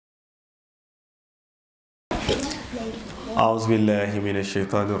أعوذ بالله من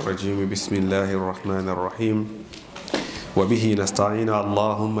الشيطان الرجيم بسم الله الرحمن الرحيم وبه نستعين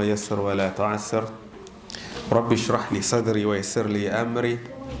اللهم يسر ولا تعسر رب اشرح لي صدري ويسر لي أمري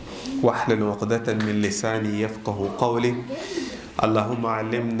واحلل عقدة من لساني يفقه قولي اللهم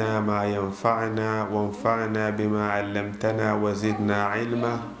علمنا ما ينفعنا وانفعنا بما علمتنا وزدنا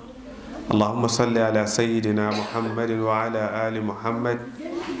علما اللهم صل على سيدنا محمد وعلى آل محمد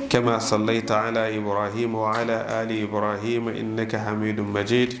كما صليت على إبراهيم وعلى آل إبراهيم إنك حميد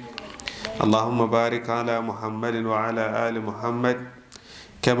مجيد اللهم بارك على محمد وعلى آل محمد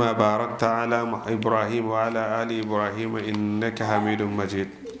كما باركت على إبراهيم وعلى آل إبراهيم إنك حميد مجيد.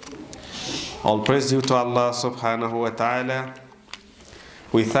 All praise due to Allah subhanahu wa ta'ala.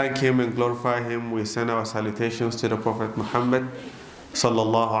 We thank Him and glorify Him. We send our salutations to the Prophet Muhammad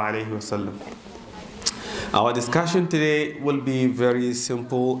sallallahu alayhi wa sallam. Our discussion today will be very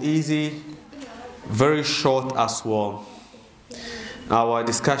simple, easy, very short as well. Our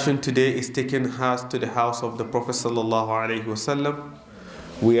discussion today is taking us to the house of the Prophet sallallahu alaihi wasallam.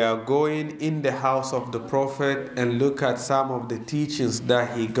 We are going in the house of the Prophet and look at some of the teachings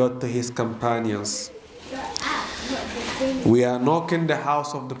that he got to his companions. We are knocking the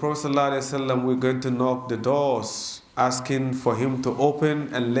house of the Prophet sallallahu alaihi wasallam. We're going to knock the doors, asking for him to open,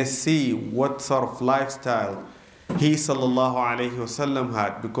 and let's see what sort of lifestyle he sallallahu alaihi wasallam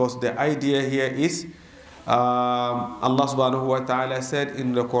had, because the idea here is Allah subhanahu wa ta'ala said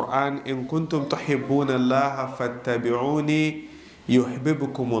in the Quran, in kuntum tuhibbuna Allah fattabi'uni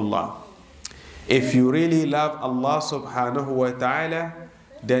yuhibbukumullah. If you really love Allah subhanahu wa ta'ala,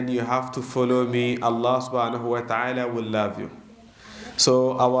 then you have to follow me. Allah subhanahu wa ta'ala will love you.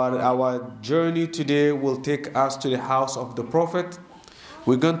 So our journey today will take us to the house of the Prophet.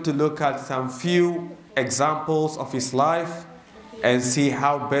 We're going to look at some few examples of his life and see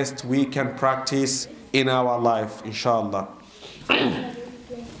how best we can practice in our life, inshallah.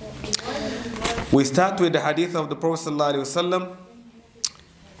 We start with the hadith of the Prophet sallallahu alaihi wasallam,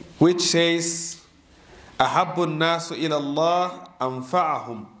 which says, "Ahabbun nasu ila Allah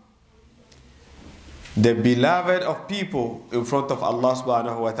anfa'ahum." The beloved of people in front of Allah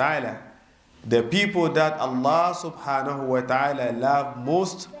subhanahu wa ta'ala, the people that Allah subhanahu wa ta'ala love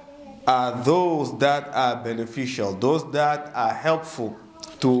most, are those that are beneficial, those that are helpful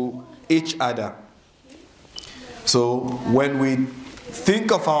to each other. So when we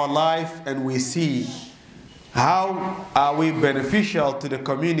think of our life and we see how are we beneficial to the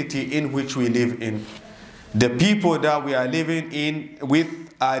community in which we live in, the people that we are living in with,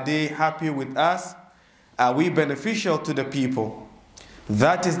 are they happy with us? Are we beneficial to the people?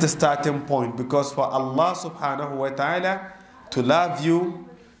 That is the starting point, because for Allah subhanahu wa ta'ala to love you,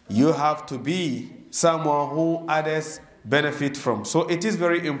 you have to be someone who others benefit from. So it is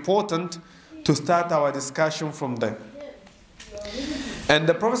very important to start our discussion from there. And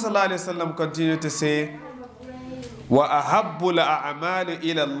the Prophet ﷺ continued to say, وَأَحَبُّ الْأَعْمَالِ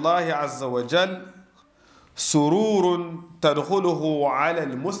إِلَى اللَّهِ عَزَّ وَجَلَّ سُرُورٌ تَدْخُلُهُ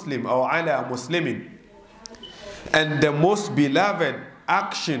عَلَى الْمُسْلِمِ أو عَلَى مُسْلِمٍ. And the most beloved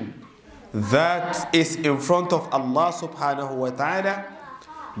action that is in front of Allah subhanahu wa ta'ala,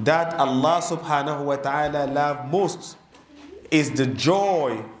 that Allah subhanahu wa ta'ala love most, is the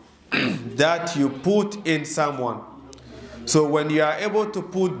joy that you put in someone. So when you are able to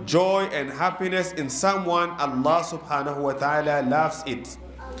put joy and happiness in someone, Allah subhanahu wa ta'ala loves it.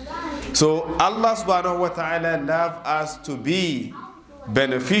 So Allah subhanahu wa ta'ala loves us to be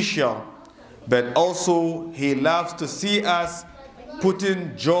beneficial, but also He loves to see us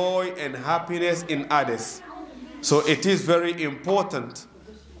putting joy and happiness in others. So it is very important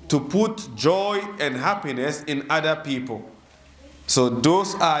to put joy and happiness in other people. So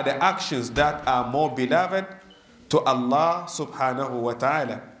those are the actions that are more beloved to Allah subhanahu wa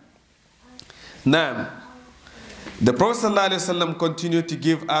ta'ala. Now, the Prophet sallallahu alaihi wasallam continued to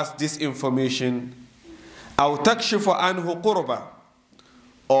give us this information. أو تكشف عنه قربا.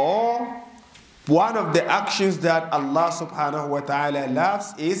 Or one of the actions that Allah subhanahu wa ta'ala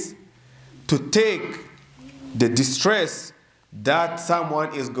loves is to take the distress that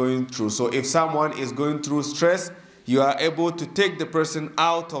someone is going through. So if someone is going through stress, you are able to take the person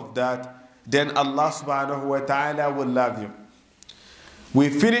out of that, then Allah subhanahu wa ta'ala will love you. We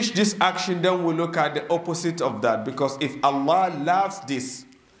finish this action, then we look at the opposite of that, because if Allah loves this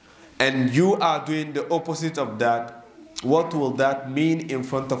and you are doing the opposite of that, what will that mean in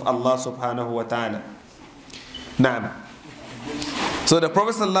front of Allah subhanahu wa ta'ala? Naam. So the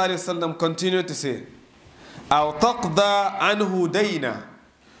Prophet sallallahu alaihi wasallam continued to say, أَوْ تَقْضَى عَنْهُ دَيْنًا.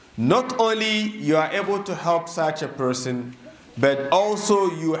 Not only you are able to help such a person, but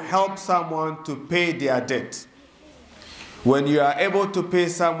also you help someone to pay their debt. When you are able to pay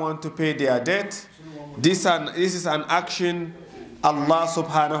someone to pay their debt, this is an action Allah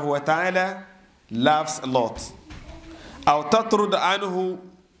subhanahu wa ta'ala loves a lot. أو تطرد عنه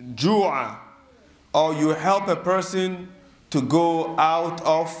جوعا, or you help a person to go out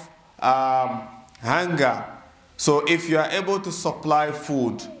of hunger. So if you are able to supply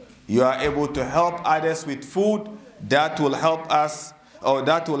food, you are able to help others with food, that will help us, or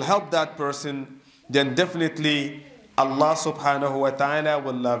that will help that person, then definitely Allah subhanahu wa ta'ala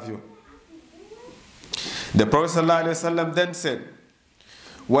will love you. The Prophet sallallahu alaihi wasallam then said,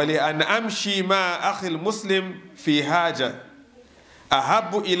 وَلِأَنْ أَمْشِي مَا أَخِي الْمُسْلِمِ فِي حَاجَةٍ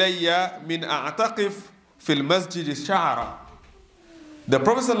أَحَبُّ إِلَيَّ مِنْ أَعْتَقِفْ فِي الْمَسْجِدِ شَعْرًا. The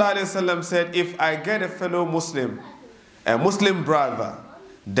Prophet ﷺ said, if I get a fellow Muslim, a Muslim brother,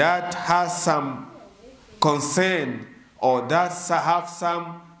 that has some concern or that have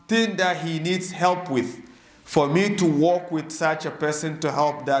something that he needs help with, for me to walk with such a person to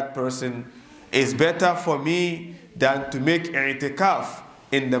help that person is better for me than to make i'tikaf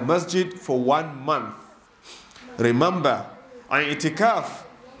in the masjid for 1 month. Remember, i'tikaf,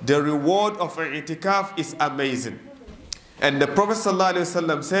 the reward of i'tikaf is amazing. And the Prophet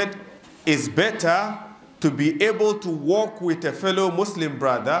ﷺ said, it's better to be able to walk with a fellow Muslim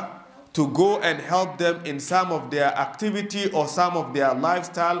brother to go and help them in some of their activity or some of their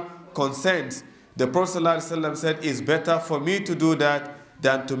lifestyle concerns. The Prophet ﷺ said, it's better for me to do that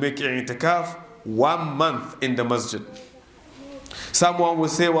than to make i'tikaf 1 month in the masjid. Someone will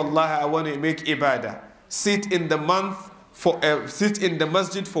say, Wallahi, I want to make ibadah. Sit in the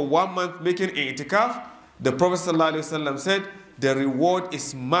masjid for 1 month making i'tikaf. The Prophet ﷺ said, the reward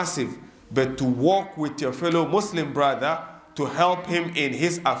is massive, but to walk with your fellow Muslim brother to help him in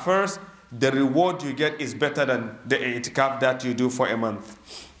his affairs, the reward you get is better than the i'tikaf that you do for a month.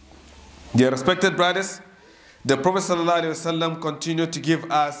 Dear respected brothers, the Prophet ﷺ continued to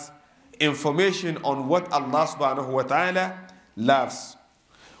give us information on what Allah subhanahu wa ta'ala loves.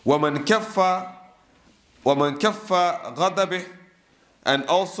 وَمَنْ كَفَّ غَضَبِهِ, and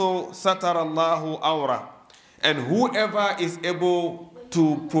also satar Allahu awra. And whoever is able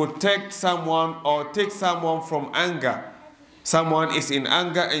to protect someone or take someone from anger, someone is in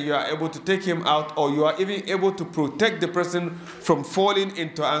anger and you are able to take him out, or you are even able to protect the person from falling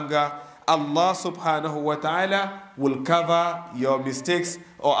into anger, Allah subhanahu wa ta'ala will cover your mistakes,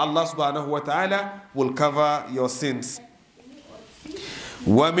 or Allah subhanahu wa ta'ala will cover your sins.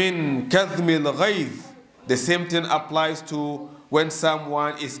 وَمِن كَذْمِ الْغَيْظِ, the same thing applies to when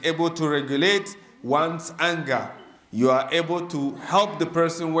someone is able to regulate one's anger. You are able to help the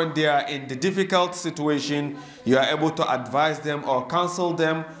person when they are in the difficult situation. You are able to advise them or counsel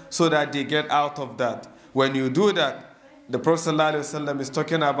them so that they get out of that. When you do that, the Prophet ﷺ is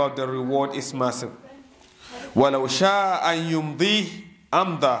talking about the reward is massive. وَلَوْ شَاءَ أَن يُمْضِيهِ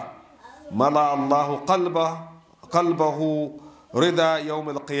أَمْضَى مَلَأَ اللَّهُ قَلْبَهُ رِضَى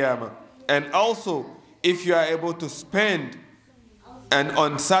يَوْمِ الْقِيَامَةِ. And also, if you are able to spend and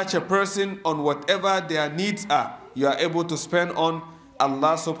on such a person, on whatever their needs are, you are able to spend on,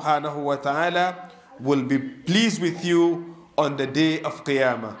 Allah subhanahu wa ta'ala will be pleased with you on the day of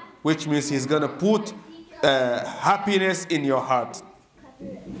Qiyamah, which means He's going to put happiness in your heart.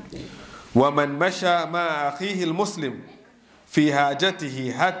 وَمَنْ مَشَى مَا أَخِيهِ الْمُسْلِمِ فِي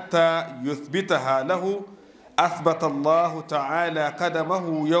حَاجَتِهِ حَتَّى يُثْبِتَهَا لَهُ أَثْبَتَ اللَّهُ تَعَالَى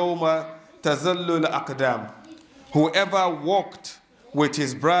قَدَمَهُ يَوْمَ تَزَلُّ الْأَقْدَامِ. Whoever walked with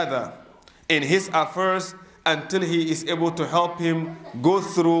his brother in his affairs until he is able to help him go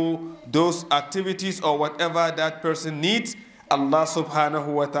through those activities or whatever that person needs, Allah subhanahu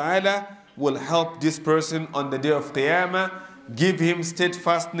wa ta'ala will help this person on the day of Qiyamah, give him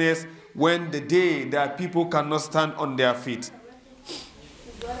steadfastness when the day that people cannot stand on their feet.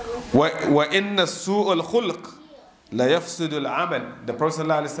 وَإِنَّ السُّوءَ الْخُلْقِ لَيَفْسِدُ الْعَمَلِ. The Prophet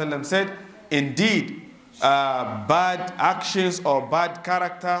ﷺ said, indeed, bad actions or bad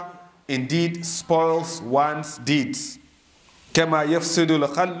character indeed spoils one's deeds. كَمَا يَفْسِدُ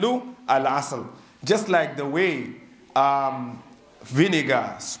الْخَلُّ الْعَسَلِ. Just like the way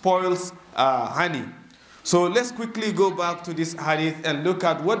vinegar spoils honey. So let's quickly go back to this hadith and look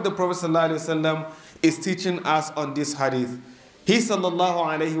at what the Prophet ﷺ is teaching us on this hadith. He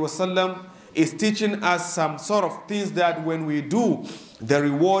ﷺ is teaching us some sort of things that when we do, the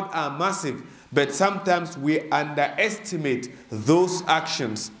reward are massive. But sometimes we underestimate those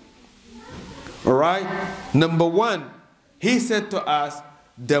actions. Alright? Number one, he said to us,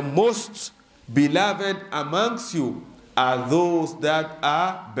 the most beloved amongst you are those that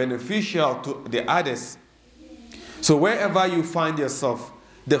are beneficial to the others. So wherever you find yourself,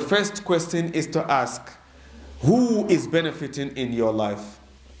 the first question is to ask, who is benefiting in your life?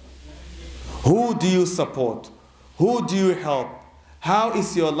 Who do you support? Who do you help? How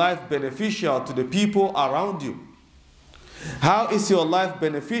is your life beneficial to the people around you? How is your life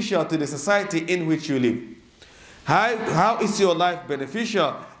beneficial to the society in which you live? How is your life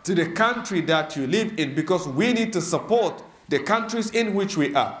beneficial to the country that you live in? Because we need to support the countries in which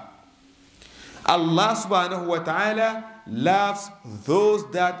we are. Allah subhanahu wa ta'ala loves those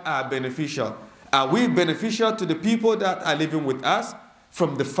that are beneficial. Are we beneficial to the people that are living with us?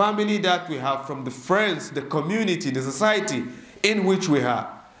 From the family that we have, from the friends, the community, the society in which we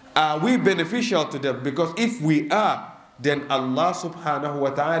are we beneficial to them? Because if we are, then Allah subhanahu wa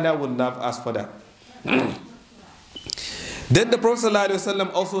ta'ala will love us for that. Then the Prophet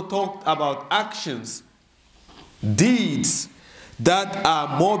ﷺ also talked about actions, deeds that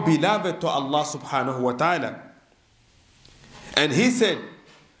are more beloved to Allah subhanahu wa ta'ala. And he said,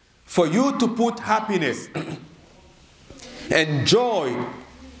 for you to put happiness and joy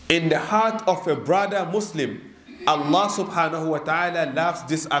in the heart of a brother Muslim, Allah subhanahu wa ta'ala loves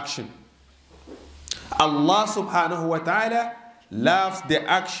this action. Allah subhanahu wa ta'ala loves the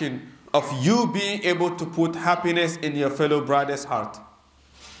action of you being able to put happiness in your fellow brother's heart.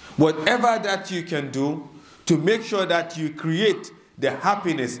 Whatever that you can do to make sure that you create the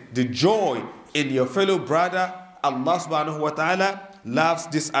happiness, the joy in your fellow brother, Allah subhanahu wa ta'ala loves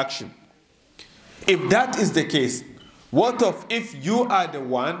this action. If that is the case, what of if you are the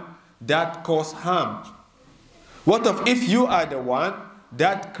one that cause harm? What of if you are the one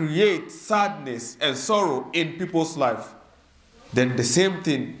that creates sadness and sorrow in people's life? Then the same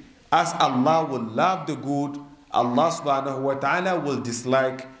thing, as Allah will love the good, Allah subhanahu wa ta'ala will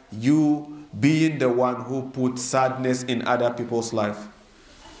dislike you being the one who puts sadness in other people's life.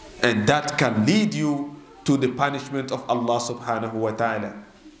 And that can lead you to the punishment of Allah subhanahu wa ta'ala.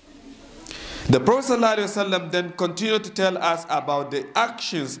 The Prophet ﷺ then continued to tell us about the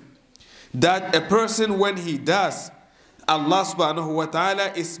actions that a person, when he does, Allah subhanahu wa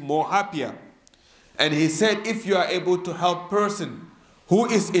ta'ala is more happier. And he said, if you are able to help a person who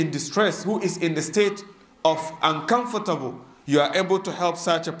is in distress, who is in the state of uncomfortable, you are able to help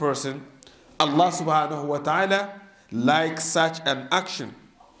such a person, Allah subhanahu wa ta'ala likes such an action.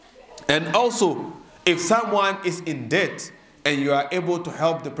 And also, if someone is in debt and you are able to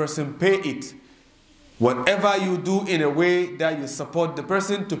help the person pay it, whatever you do in a way that you support the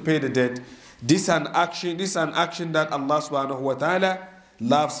person to pay the debt, this is an action that Allah subhanahu wa ta'ala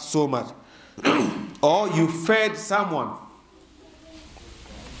loves so much. Or you fed someone,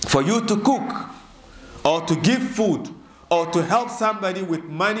 for you to cook or to give food or to help somebody with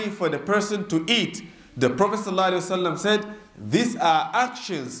money for the person to eat. The Prophet ﷺ said, these are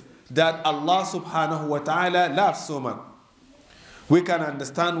actions that Allah subhanahu wa ta'ala loves so much. We can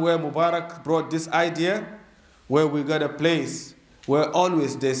understand where Mubarak brought this idea, where we got a place where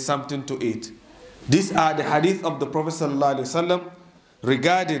always there's something to eat. These are the hadith of the Prophet ﷺ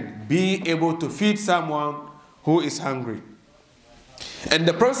regarding being able to feed someone who is hungry. And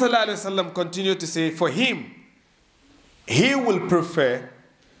the Prophet ﷺ continued to say, for him, he will prefer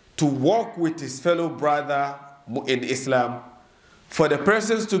to walk with his fellow brother in Islam, for the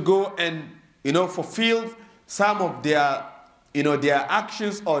persons to go and fulfill some of their their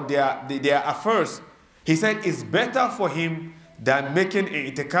actions or their affairs. He said it's better for him than making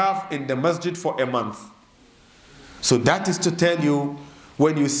i'tikaf in the masjid for a month. So that is to tell you,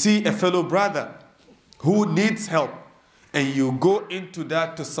 when you see a fellow brother who needs help and you go into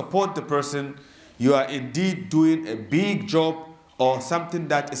that to support the person, you are indeed doing a big job or something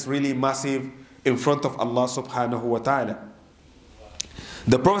that is really massive in front of Allah subhanahu wa ta'ala.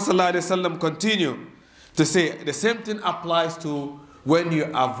 The Prophet ﷺ continued to say the same thing applies to when you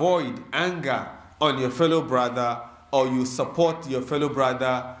avoid anger on your fellow brother or you support your fellow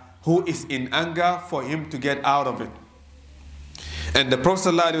brother who is in anger for him to get out of it. And the Prophet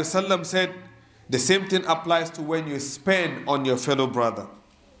ﷺ said the same thing applies to when you spend on your fellow brother.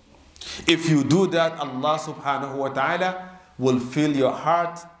 If you do that, Allah subhanahu wa ta'ala will fill your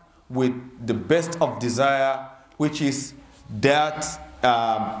heart with the best of desire, which is that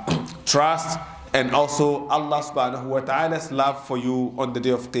trust and also Allah subhanahu wa ta'ala's love for you on the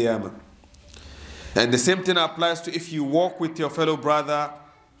day of Qiyamah. And the same thing applies to if you walk with your fellow brother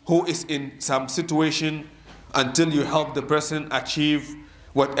who is in some situation until you help the person achieve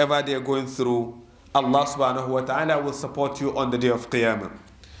whatever they are going through. Allah subhanahu wa ta'ala will support you on the day of Qiyamah.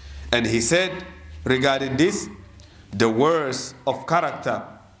 And he said regarding this, the worst of character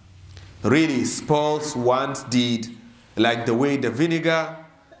really spoils one's deed, like the way the vinegar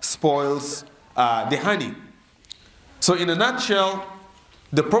spoils the honey. So in a nutshell,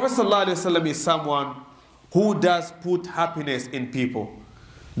 the Prophet ﷺ is someone who does put happiness in people.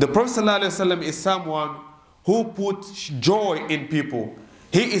 The Prophet ﷺ is someone who puts joy in people.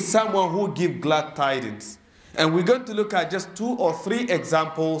 He is someone who gives glad tidings. And we're going to look at just 2 or 3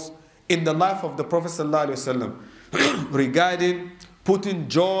 examples in the life of the Prophet ﷺ regarding putting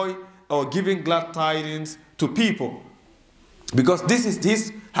joy or giving glad tidings to people. Because this is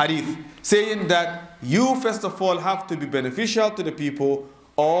his hadith, saying that you first of all have to be beneficial to the people,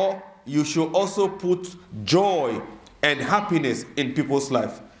 or you should also put joy and happiness in people's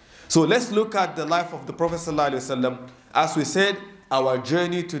life. So let's look at the life of the Prophet ﷺ. As we said, our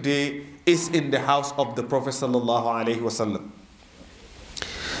journey today is in the house of the Prophet ﷺ.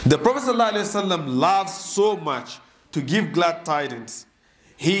 The Prophet ﷺ loves so much to give glad tidings.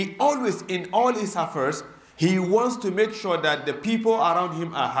 He always, in all his affairs, he wants to make sure that the people around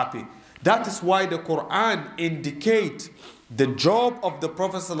him are happy. That is why the Quran indicates the job of the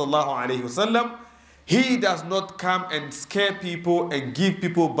Prophet ﷺ. He does not come and scare people and give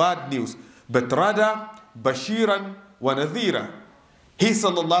people bad news, but rather bashiran wa nadhira. He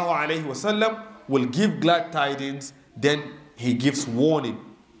ﷺ will give glad tidings, then he gives warning.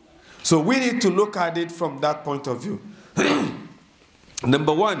 So we need to look at it from that point of view.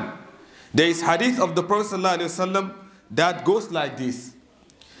 Number 1, there is hadith of the Prophet ﷺ that goes like this.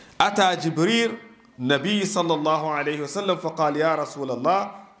 أتى جبريل النبي صلى الله عليه وسلم فقال يا رسول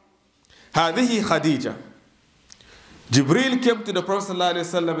الله هذه خديجة. Jibril came to the Prophet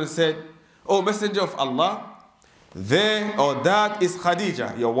ﷺ and said, "O Messenger of Allah, there or that is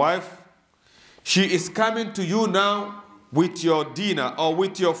Khadija, your wife. She is coming to you now with your dinner or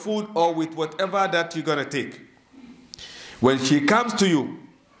with your food or with whatever that you're going to take. When she comes to you,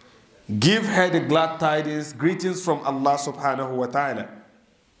 give her the glad tidings, greetings from Allah subhanahu wa ta'ala.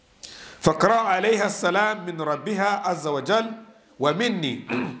 فَقْرَأْ عَلَيْهَا السَّلَامِ مِنْ رَبِّهَا عَزَّ وَجَلْ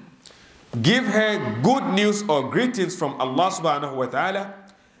وَمِنِّي. Give her good news or greetings from Allah subhanahu wa ta'ala,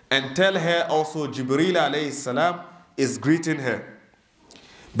 and tell her also Jibreel alayhi salam is greeting her.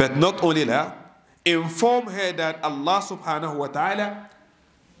 But not only that, inform her that Allah subhanahu wa ta'ala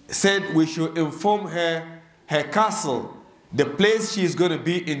said we should inform her her castle, the place she is going to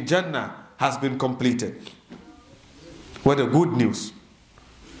be in Jannah, has been completed." What a good news.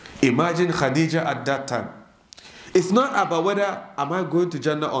 Imagine Khadija at that time. It's not about whether am I going to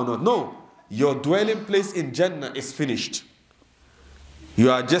Jannah or not. No, your dwelling place in Jannah is finished.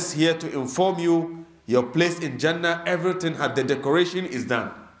 You are just here to inform you your place in Jannah, everything, the decoration is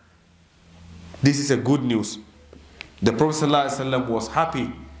done. This is a good news. The Prophet ﷺ was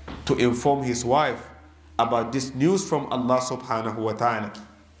happy to inform his wife about this news from Allah subhanahu wa ta'ala.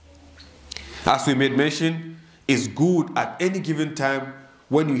 As we made mention, it's good at any given time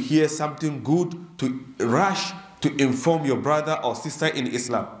when you hear something good to rush to inform your brother or sister in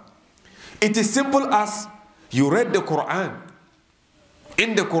Islam. It is simple as you read the Quran.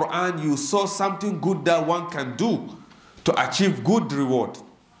 In the Quran, you saw something good that one can do to achieve good reward.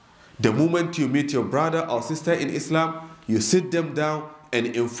 The moment you meet your brother or sister in Islam, you sit them down and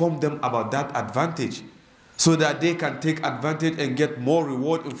inform them about that advantage so that they can take advantage and get more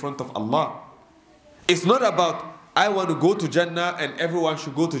reward in front of Allah. It's not about I want to go to Jannah and everyone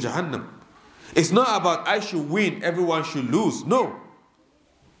should go to Jahannam. It's not about I should win, everyone should lose. No.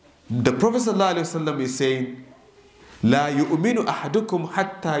 The Prophet ﷺ is saying, لا يؤمن أحدكم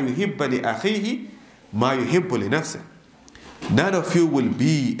حتى يحب لأخيه ما يحب لنفسه. None of you will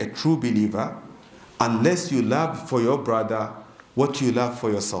be a true believer unless you love for your brother what you love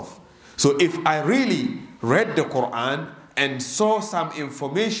for yourself. So if I really read the Quran and saw some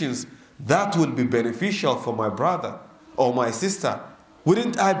informations that would be beneficial for my brother or my sister,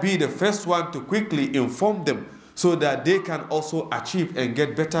 wouldn't I be the first one to quickly inform them so that they can also achieve and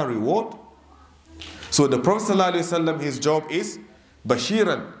get better reward? So the Prophet ﷺ, his job is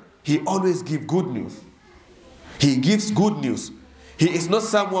Bashiran. He always gives good news. He gives good news. He is not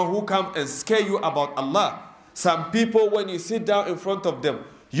someone who comes and scare you about Allah. Some people, when you sit down in front of them,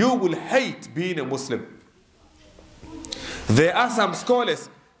 you will hate being a Muslim. There are some scholars,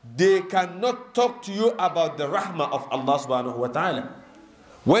 they cannot talk to you about the rahmah of Allah subhanahu wa ta'ala.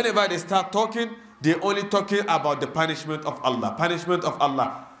 Whenever they start talking, they're only talking about the punishment of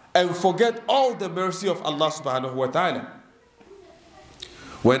Allah, and forget all the mercy of Allah subhanahu wa ta'ala.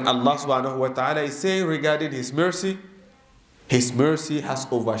 When Allah subhanahu wa ta'ala is saying regarding His mercy has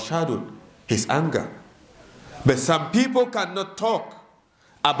overshadowed His anger. But some people cannot talk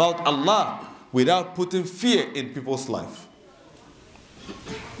about Allah without putting fear in people's life.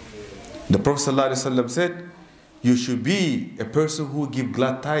 The Prophet ﷺ said, you should be a person who gives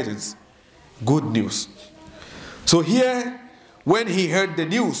glad tidings, good news. So here, when he heard the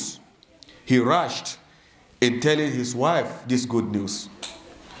news, he rushed in telling his wife this good news.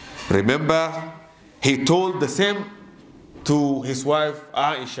 Remember, he told the same to his wife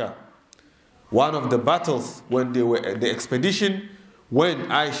Aisha. One of the battles when they were at the expedition, when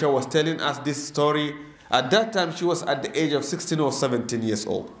Aisha was telling us this story, at that time she was at the age of 16 or 17 years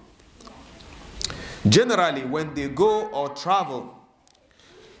old. Generally, when they go or travel,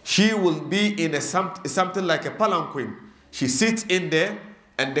 she will be in something like a palanquin. She sits in there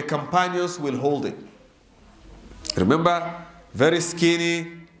and the companions will hold it. Remember, very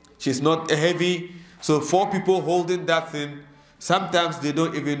skinny, she's not heavy. So 4 people holding that thing, sometimes they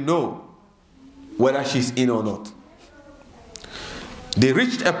don't even know whether she's in or not. They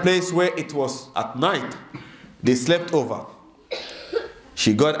reached a place where it was at night. They slept over.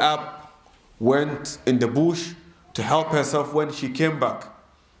 She got up, went in the bush to help herself. When she came back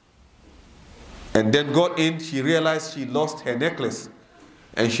and then got in, she realized she lost her necklace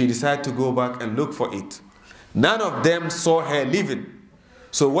and she decided to go back and look for it. None of them saw her leaving.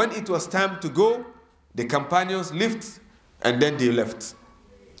 So when it was time to go, the companions left and then they left.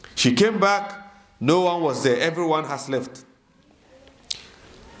 She came back, no one was there, everyone has left.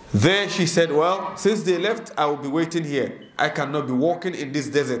 There she said, well, since they left, I will be waiting here. I cannot be walking in this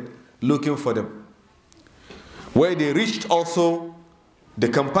desert looking for them. Where they reached also, the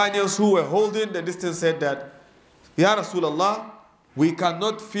companions who were holding the distance said that, Ya Rasulullah, we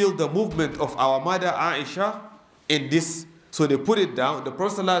cannot feel the movement of our mother Aisha in this. So they put it down. The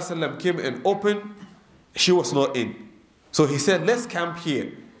Prophet ﷺ came and opened. She was not in. So he said, let's camp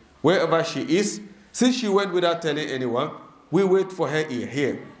here. Wherever she is, since she went without telling anyone, we wait for her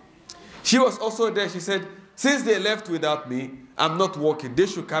here. She was also there. She said, since they left without me, I'm not walking. They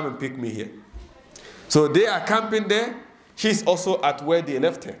should come and pick me here. So they are camping there. She's also at where they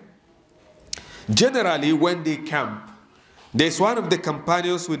left her. Generally, when they camp, there's one of the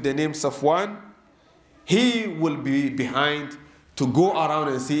companions with the name Safwan. He will be behind to go around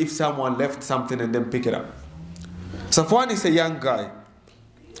and see if someone left something and then pick it up. Safwan is a young guy.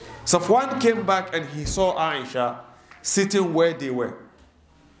 Safwan came back and he saw Aisha sitting where they were.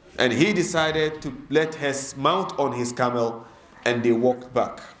 And he decided to let her mount on his camel and they walked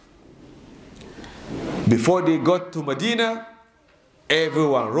back. Before they got to Medina,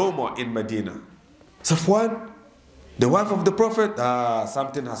 everyone, rumor in Medina. Safwan, the wife of the Prophet,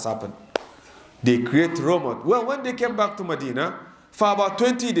 something has happened. They create rumor. Well, when they came back to Medina, for about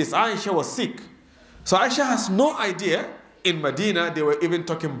 20 days, Aisha was sick. So Aisha has no idea in Medina they were even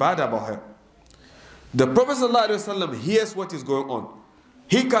talking bad about her. The Prophet ﷺ hears what is going on.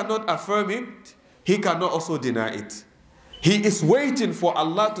 He cannot affirm it. He cannot also deny it. He is waiting for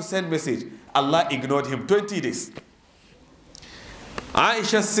Allah to send message. Allah ignored him 20 days.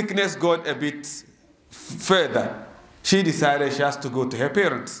 Aisha's sickness got a bit further. She decided she has to go to her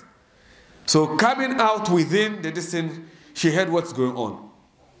parents. So coming out within the distance, she heard what's going on.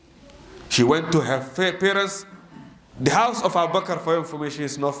 She went to her parents. The house of Abu Bakr, for information,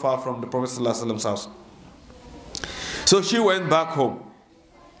 is not far from the Prophet ﷺ's house. So she went back home.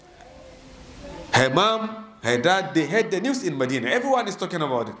 Her mom, her dad, they heard the news in Medina. Everyone is talking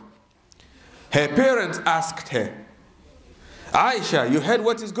about it. Her parents asked her, Aisha, you heard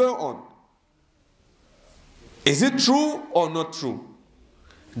what is going on? Is it true or not true?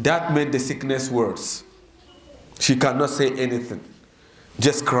 That made the sickness worse. She cannot say anything,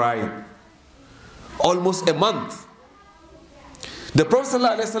 just crying. Almost a month. The Prophet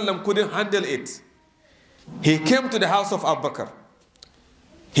ﷺ couldn't handle it. He came to the house of Abu Bakr.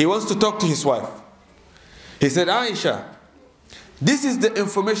 He wants to talk to his wife. He said, Aisha, this is the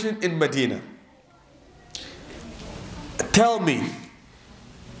information in Medina. Tell me,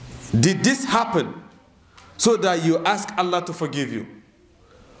 did this happen so that you ask Allah to forgive you?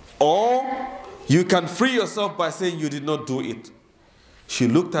 Or you can free yourself by saying you did not do it. She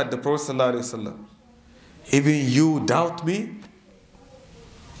looked at the Prophet ﷺ. Even you doubt me?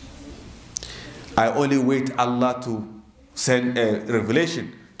 I only wait Allah to send a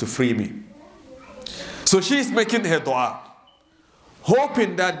revelation to free me. So she is making her dua,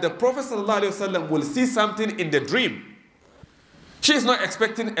 hoping that the Prophet ﷺ will see something in the dream. She is not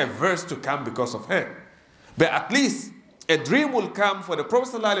expecting a verse to come because of her. But at least a dream will come for the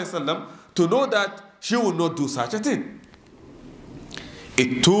Prophet ﷺ to know that she will not do such a thing.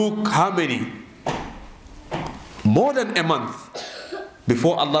 It took how many? More than a month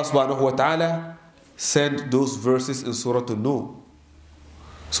before Allah subhanahu wa ta'ala sent those verses in Surah An-Nur.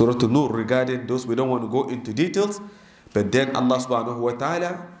 Surah An-Nur regarding those, we don't want to go into details, but then Allah subhanahu wa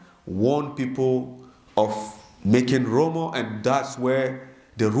ta'ala warned people of making rumor, and that's where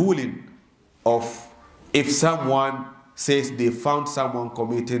the ruling of If someone says they found someone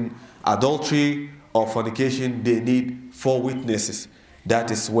committing adultery or fornication, they need 4 witnesses.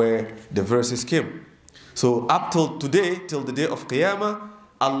 That is where the verses came. So up till today, till the day of Qiyamah,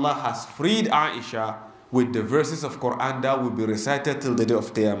 Allah has freed Aisha with the verses of Quran that will be recited till the day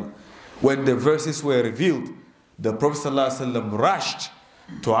of Qiyamah. When the verses were revealed, the Prophet ﷺ rushed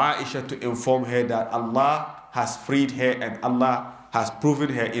to Aisha to inform her that Allah has freed her and Allah has proven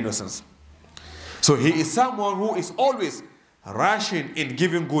her innocence. So he is someone who is always rushing in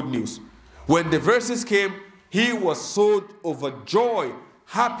giving good news. When the verses came, he was so overjoyed,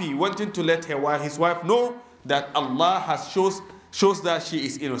 happy, wanting to let his wife know that Allah has shows that she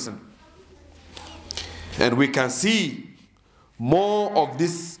is innocent. And we can see more of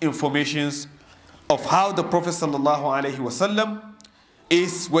these informations of how the Prophet ﷺ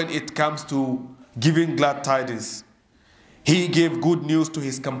is when it comes to giving glad tidings. He gave good news to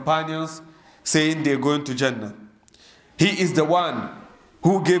his companions, saying they're going to Jannah. He is the one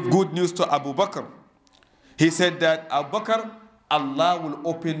who gave good news to Abu Bakr. He said that Abu Bakr, Allah will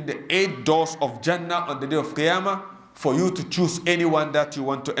open the 8 doors of Jannah on the day of Qiyamah for you to choose anyone that you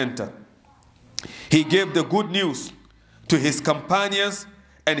want to enter. He gave the good news to his companions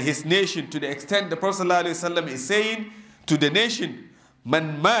and his nation, to the extent the Prophet ﷺ is saying to the nation,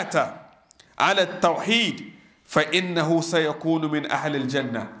 Man mata ala tawheed fa innahu sayakunu min ahlil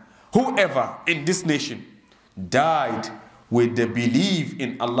jannah. Whoever in this nation died with the belief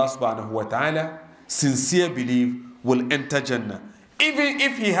in Allah subhanahu wa ta'ala, sincere belief, will enter Jannah. Even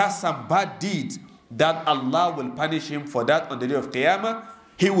if he has some bad deeds that Allah will punish him for that on the day of Qiyamah,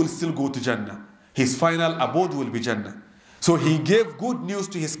 he will still go to Jannah. His final abode will be Jannah. So he gave good news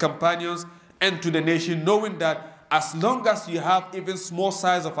to his companions and to the nation, knowing that as long as you have even small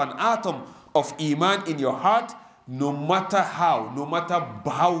size of an atom of Iman in your heart, no matter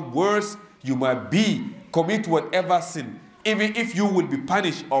how worse you might be, commit whatever sin, even if you will be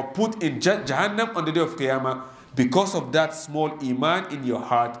punished or put in Jahannam on the day of Qiyamah, because of that small Iman in your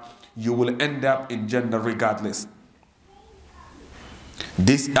heart, you will end up in Jannah regardless.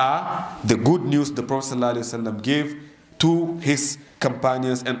 These are the good news the Prophet ﷺ gave to his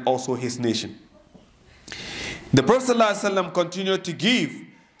companions and also his nation. The Prophet ﷺ continued to give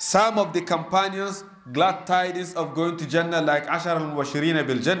some of the companions glad tidings of going to Jannah, like Ashar al-Mubashirina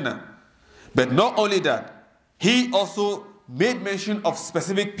bil Jannah. But not only that, he also made mention of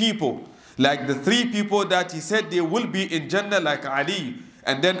specific people, like the 3 people that he said they will be in Jannah, like Ali,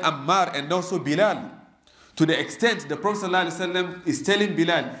 and then Ammar, and also Bilal. To the extent the Prophet ﷺ is telling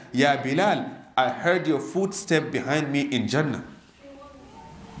Bilal, Ya Bilal, I heard your footstep behind me in Jannah.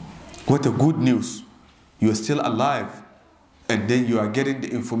 What a good news. You are still alive. And then you are getting the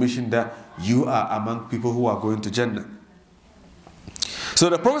information that you are among people who are going to Jannah. So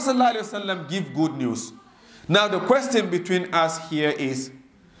the Prophet ﷺ give good news. Now the question between us here is,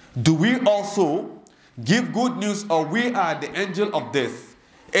 do we also give good news, or we are the angel of death?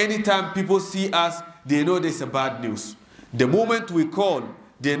 Anytime people see us, they know there's a bad news. The moment we call,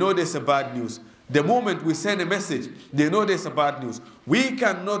 they know there's a bad news. The moment we send a message, they know there's a bad news. We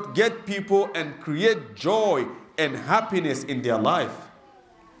cannot get people and create joy and happiness in their life.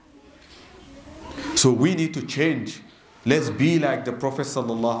 So we need to change. Let's be like the Prophet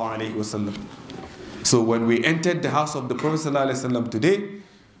ﷺ. So when we entered the house of the Prophet ﷺ today,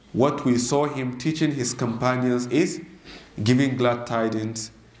 what we saw him teaching his companions is giving glad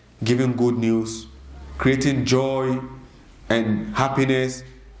tidings, giving good news, creating joy and happiness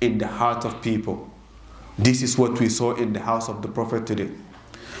in the heart of people. This is what we saw in the house of the Prophet today.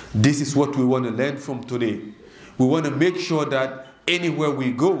 This is what we want to learn from today. We want to make sure that anywhere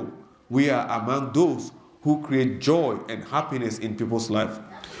we go, we are among those who create joy and happiness in people's life.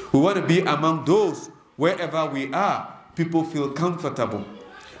 We want to be among those, wherever we are, people feel comfortable.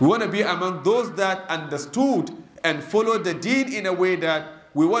 We want to be among those that understood and followed the deen in a way that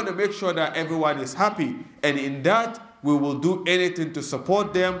we want to make sure that everyone is happy. And in that, we will do anything to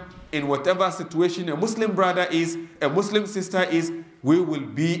support them in whatever situation a Muslim brother is, a Muslim sister is. We will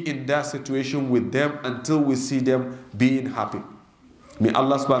be in that situation with them until we see them being happy. May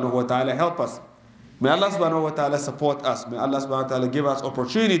Allah subhanahu wa ta'ala help us. May Allah subhanahu wa ta'ala support us. May Allah subhanahu wa ta'ala give us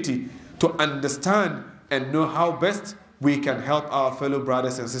opportunity to understand and know how best we can help our fellow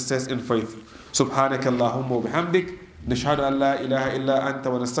brothers and sisters in faith. Subhanaka Allahumma wa bihamdik. نشهد أن لا إله إلا أنت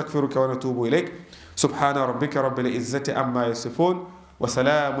ونستغفرك ونتوب إليك. سبحان ربك رب العزة عما يصفون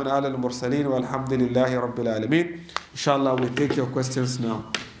وسلام على المرسلين والحمد لله رب العالمين. Inshallah, we take your questions now.